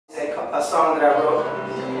a song that I wrote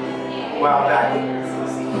a while back.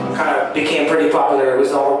 Kind of became pretty popular. It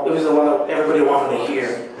was the one that everybody wanted to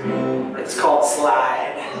hear. It's called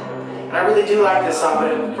Slide. And I really do like this song,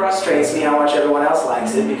 but it frustrates me how much everyone else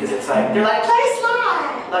likes it because it's like, they're like, play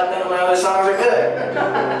Slide! Like none of my other songs are good.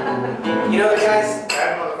 You know the guys?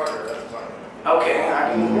 Bad motherfucker, that's funny. Okay,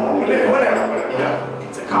 whatever, you know?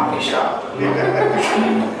 It's a coffee shop.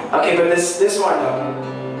 Okay, but this one,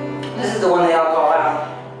 this is the one they all call out.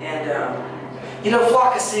 And, you know,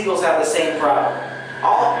 Flock of Seagulls have the same problem.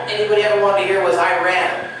 All anybody ever wanted to hear was I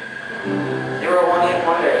Ran. They were a one-hit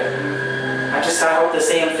wonder. I hope the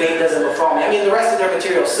same fate doesn't befall me. I mean, the rest of their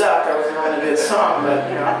material sucked. That was a really good song, but,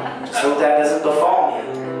 you know, just hope that doesn't befall me.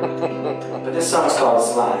 But this song is called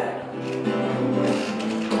Slide.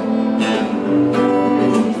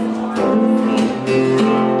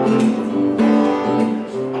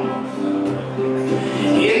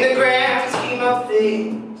 In the grand scheme of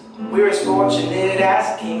things, we're as fortunate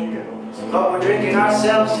as kings, but we're drinking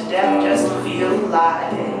ourselves to death just to feel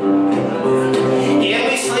alive. Yeah,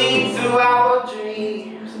 we sleep through our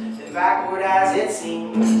dreams, and backward as it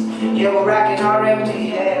seems. Yeah, we're racking our empty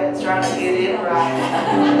heads, trying to get it right.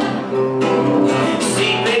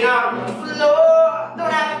 Sleeping on the floor,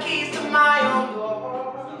 don't have the keys to my own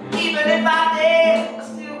door. Even if I did, I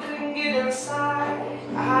still couldn't get inside.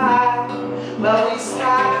 Well, we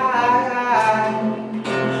slide,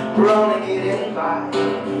 we're only getting by.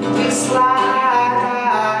 We slide,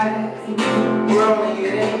 we're only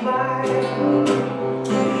getting by.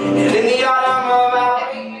 And in the autumn of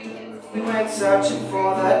our youth, we went searching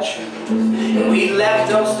for the truth. And we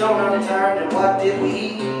left no stone unturned, and what did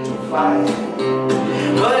we find?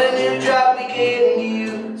 But a new drug we can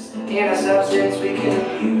use, and a substance we can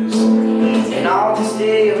abuse, and all to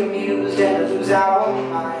stay amused and to lose our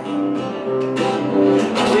mind.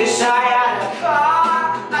 I wish I had a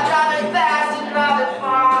car, I'd drive it fast and drive it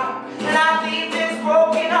far, and I'd leave this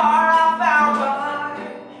broken heart I found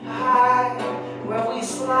behind. Where we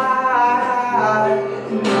slide,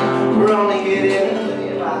 we're only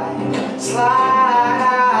getting by.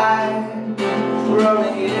 Slide, we're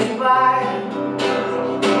only getting by.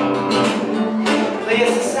 Play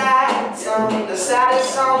us a sad song, the saddest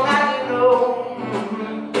song that you know,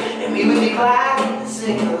 and we would be glad to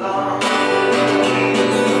sing along.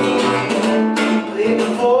 Play the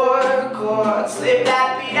four chords, slip that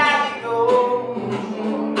beat as we go,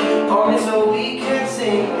 only so we can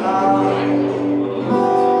sing along.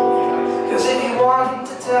 Cause if you want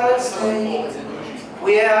to tell us late,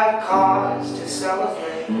 we have cause to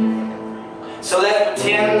celebrate. So let's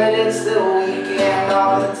pretend that it's the weekend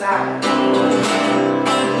all the time.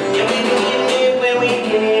 Yeah, we can get it when we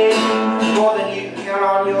can, more than you can count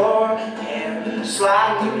on your hand.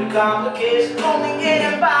 Sliding through the complications, only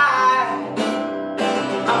getting by.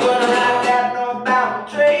 I'm gonna ride that northbound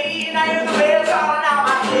train, I hear the rails calling out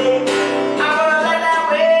my name. I'm gonna let that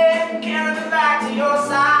wind carry me back to your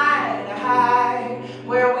side,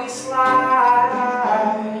 where we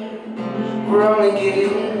slide, we're only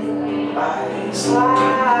getting by.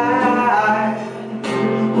 Slide,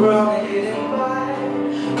 we're only